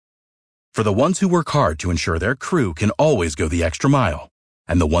For the ones who work hard to ensure their crew can always go the extra mile,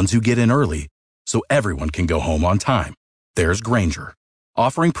 and the ones who get in early so everyone can go home on time, there's Grainger,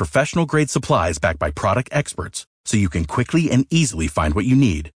 offering professional-grade supplies backed by product experts so you can quickly and easily find what you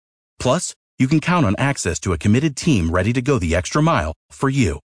need. Plus, you can count on access to a committed team ready to go the extra mile for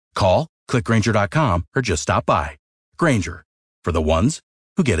you. Call, click Grainger.com, or just stop by. Grainger, for the ones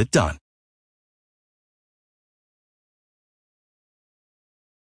who get it done.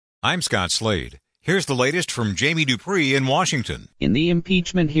 I'm Scott Slade. Here's the latest from Jamie Dupree in Washington. In the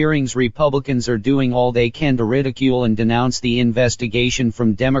impeachment hearings, Republicans are doing all they can to ridicule and denounce the investigation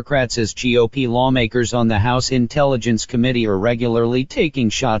from Democrats as GOP lawmakers on the House Intelligence Committee are regularly taking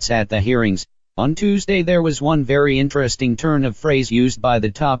shots at the hearings. On Tuesday, there was one very interesting turn of phrase used by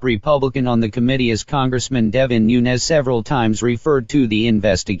the top Republican on the committee as Congressman Devin Nunes several times referred to the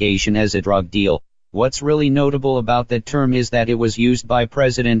investigation as a drug deal. What's really notable about that term is that it was used by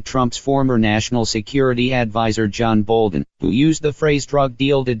President Trump's former national security advisor John Bolton, who used the phrase drug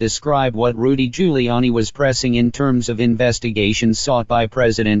deal to describe what Rudy Giuliani was pressing in terms of investigations sought by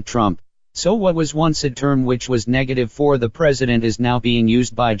President Trump. So what was once a term which was negative for the president is now being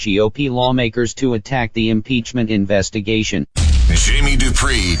used by GOP lawmakers to attack the impeachment investigation. Jamie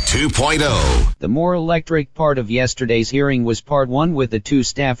Dupree 2.0. The more electric part of yesterday's hearing was part one with the two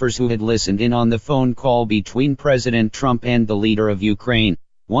staffers who had listened in on the phone call between President Trump and the leader of Ukraine.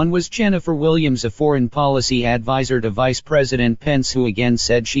 One was Jennifer Williams, a foreign policy advisor to Vice President Pence, who again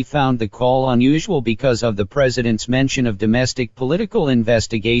said she found the call unusual because of the president's mention of domestic political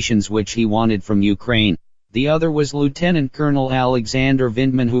investigations which he wanted from Ukraine. The other was Lieutenant Colonel Alexander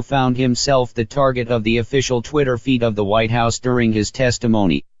Vindman, who found himself the target of the official Twitter feed of the White House during his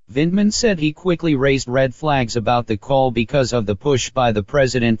testimony. Vindman said he quickly raised red flags about the call because of the push by the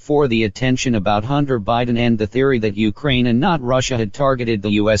president for the attention about Hunter Biden and the theory that Ukraine and not Russia had targeted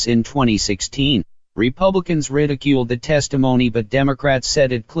the U.S. in 2016. Republicans ridiculed the testimony, but Democrats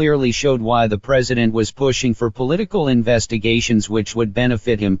said it clearly showed why the president was pushing for political investigations which would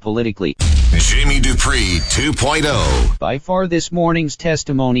benefit him politically. Jamie Dupree 2.0. By far this morning's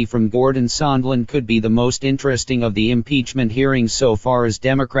testimony from Gordon Sondland could be the most interesting of the impeachment hearings so far, as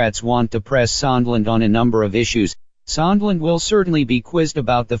Democrats want to press Sondland on a number of issues. Sondland will certainly be quizzed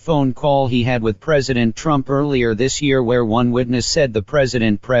about the phone call he had with President Trump earlier this year, where one witness said the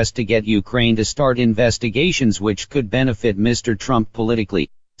president pressed to get Ukraine to start investigations which could benefit Mr. Trump politically.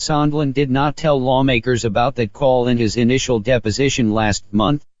 Sondland did not tell lawmakers about that call in his initial deposition last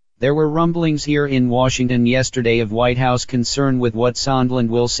month. There were rumblings here in Washington yesterday of White House concern with what Sondland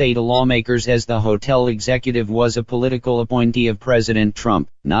will say to lawmakers, as the hotel executive was a political appointee of President Trump,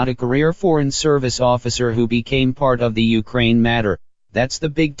 not a career Foreign Service officer who became part of the Ukraine matter. That's the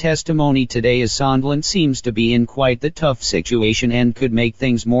big testimony today, as Sondland seems to be in quite the tough situation and could make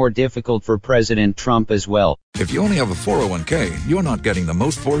things more difficult for President Trump as well. If you only have a 401k, you're not getting the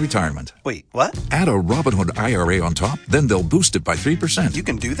most for retirement. Wait, what? Add a Robinhood IRA on top, then they'll boost it by 3%. You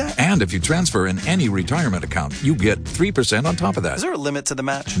can do that? And if you transfer in any retirement account, you get 3% on top of that. Is there a limit to the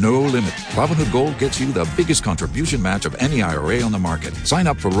match? No limit. Robinhood Gold gets you the biggest contribution match of any IRA on the market. Sign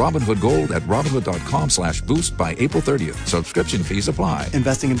up for Robinhood Gold at Robinhood.com/boost by April 30th. Subscription fees apply.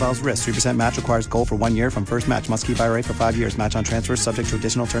 Investing involves risk. 3% match requires gold for 1 year from first match. Must keep IRA for 5 years. Match on transfers subject to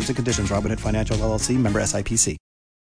additional terms and conditions. Robinhood Financial LLC, member SIPC.